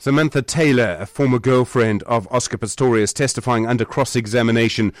Samantha Taylor, a former girlfriend of Oscar Pistorius, testifying under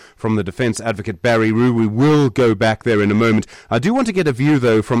cross-examination from the defence advocate Barry Rue. We will go back there in a moment. I do want to get a view,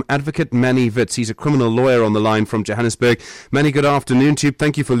 though, from advocate Manny Witz. He's a criminal lawyer on the line from Johannesburg. Manny, good afternoon to you.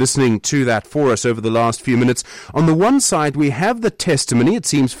 Thank you for listening to that for us over the last few minutes. On the one side, we have the testimony. It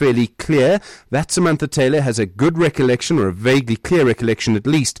seems fairly clear that Samantha Taylor has a good recollection, or a vaguely clear recollection at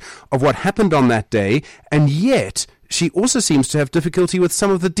least, of what happened on that day, and yet she also seems to have difficulty with some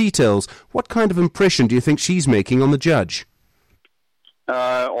of the details. What kind of impression do you think she's making on the judge?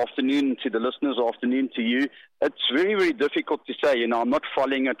 Afternoon to the listeners, afternoon to you. It's very, very difficult to say. I'm not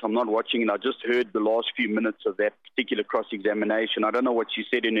following it, I'm not watching it. I just heard the last few minutes of that particular cross-examination. I don't know what she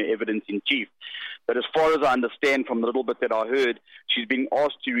said in her evidence in chief. But as far as I understand from the little bit that I heard, she's being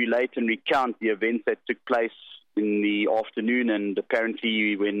asked to relate and recount the events that took place in the afternoon, and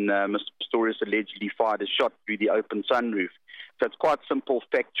apparently when Mr. Pistorius allegedly fired a shot through the open sunroof. So it's quite simple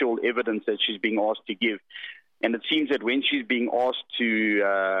factual evidence that she's being asked to give. And it seems that when she's being asked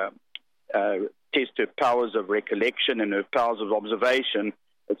to test her powers of recollection and her powers of observation,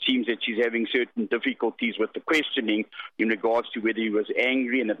 it seems that she's having certain difficulties with the questioning in regards to whether he was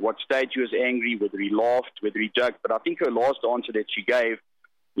angry and at what stage he was angry, whether he laughed, whether he joked. But I think her last answer that she gave,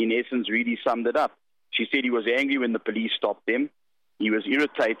 in essence, really summed it up. She said he was angry when the police stopped them. He was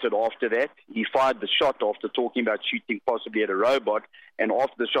irritated after that. He fired the shot after talking about shooting possibly at a robot. And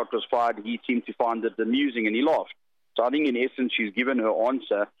after the shot was fired, he seemed to find it amusing and he laughed. So I think in essence she's given her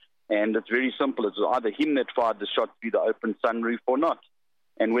answer, and it's very simple. It's either him that fired the shot through the open sunroof or not.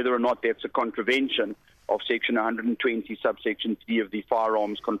 And whether or not that's a contravention of Section 120, subsection 3 of the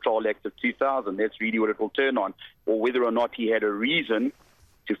Firearms Control Act of 2000, that's really what it will turn on. Or whether or not he had a reason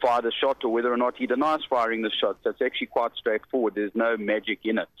to fire the shot, or whether or not he denies firing the shot. So it's actually quite straightforward. There's no magic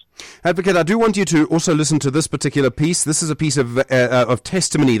in it. Advocate, I do want you to also listen to this particular piece. This is a piece of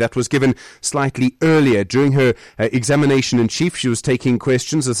testimony that was given slightly earlier. During her examination in chief, she was taking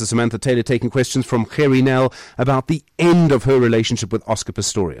questions, this is Samantha Taylor taking questions from Gerry Nell about the end of her relationship with Oscar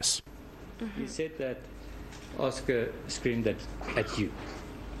Pistorius. You said that Oscar screamed at you.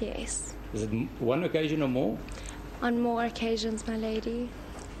 Yes. Was it one occasion or more? On more occasions, my lady.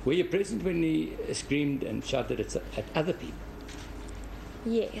 Were you present when he screamed and shouted at other people?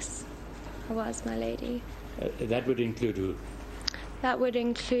 Yes, I was, my lady. That would include who? That would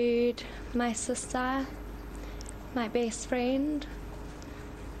include my sister, my best friend,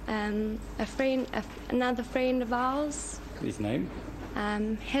 another friend of ours. His name?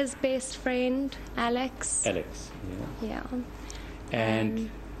 His best friend, Alex. Alex, yeah.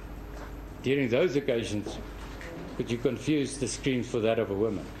 And during those occasions, could you confuse the screams for that of a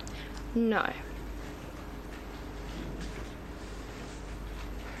woman? No.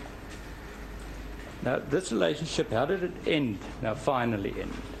 Now, this relationship, how did it end? Now, finally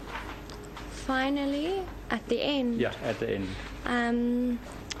end. Finally, at the end? Yeah, at the end.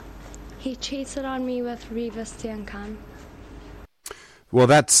 He cheated on me with Reva Steenkamp. Well,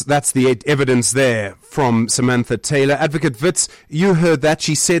 that's the evidence there from Samantha Taylor. Advocate Witz, you heard that.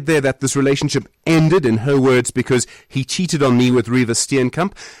 She said there that this relationship ended, in her words, because he cheated on me with Reva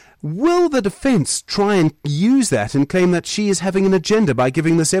Steenkamp. Will the defence try and use that and claim that she is having an agenda by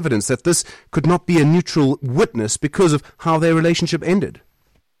giving this evidence, that this could not be a neutral witness because of how their relationship ended?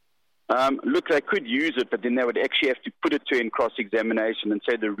 Look, they could use it, but then they would actually have to put it to her in cross-examination and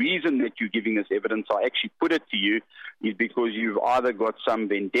say the reason that you're giving this evidence, I actually put it to you, is because you've either got some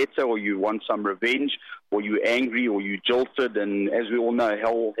vendetta or you want some revenge, or you're angry or you jilted, and as we all know,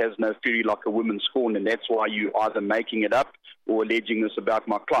 hell has no fury like a woman scorned, and that's why you're either making it up or alleging this about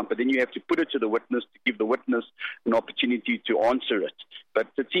my client. But then you have to put it to the witness to give the witness an opportunity to answer it. But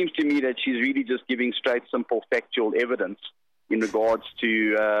it seems to me that she's really just giving straight, simple, factual evidence in regards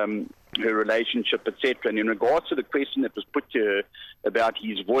to her relationship, etc. And in regards to the question that was put to her about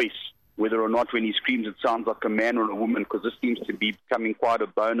his voice, whether or not when he screams it sounds like a man or a woman, because this seems to be becoming quite a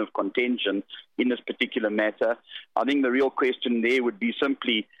bone of contention in this particular matter, I think the real question there would be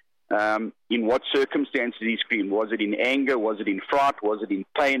simply in what circumstances he screamed. Was it in anger? Was it in fright? Was it in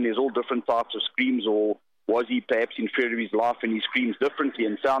pain? There's all different types of screams. Or was he perhaps in fear of his life and he screams differently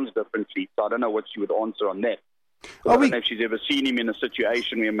and sounds differently? So I don't know what she would answer on that. I don't know if she's ever seen him in a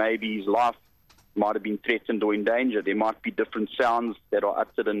situation where maybe his life might have been threatened or in danger. There might be different sounds that are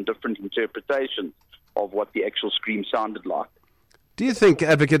uttered and different interpretations of what the actual scream sounded like. Do you think,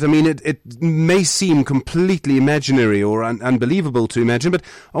 Advocate, I mean, it may seem completely imaginary or unbelievable to imagine, but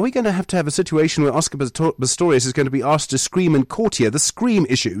are we going to have a situation where Oscar Pistorius is going to be asked to scream in court here? The scream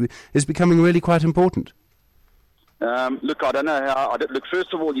issue is becoming really quite important. Look, I don't know how. Look,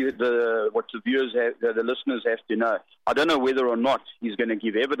 first of all, what the viewers have, the listeners have to know. I don't know whether or not he's going to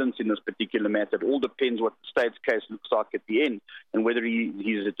give evidence in this particular matter. It all depends what the state's case looks like at the end, and whether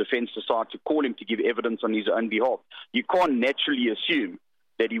his defence decide to call him to give evidence on his own behalf. You can't naturally assume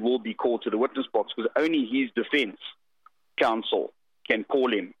that he will be called to the witness box, because only his defence counsel can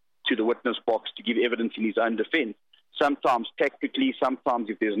call him to the witness box to give evidence in his own defence. Sometimes tactically, sometimes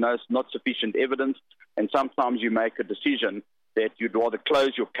if there's not sufficient evidence, and sometimes you make a decision that you'd rather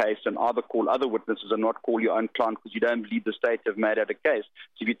close your case and either call other witnesses and not call your own client because you don't believe the state have made out a case.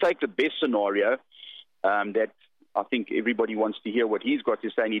 So if you take the best scenario, that I think everybody wants to hear what he's got to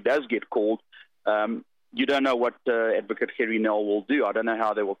say, and he does get called, you don't know what Advocate Harry Nell will do. I don't know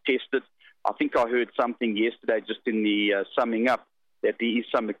how they will test it. I think I heard something yesterday just in the summing up, that there is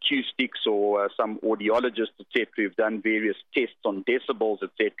some acoustics or some audiologists, etc., who've done various tests on decibels,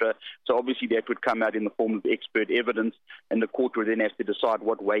 etc. So obviously that would come out in the form of expert evidence, and the court would then have to decide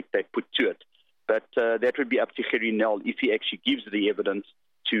what weight they put to it. But that would be up to Gerrie Nel if he actually gives the evidence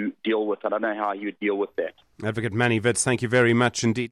to deal with. I don't know how he would deal with that. Advocate Manny Witz, thank you very much indeed.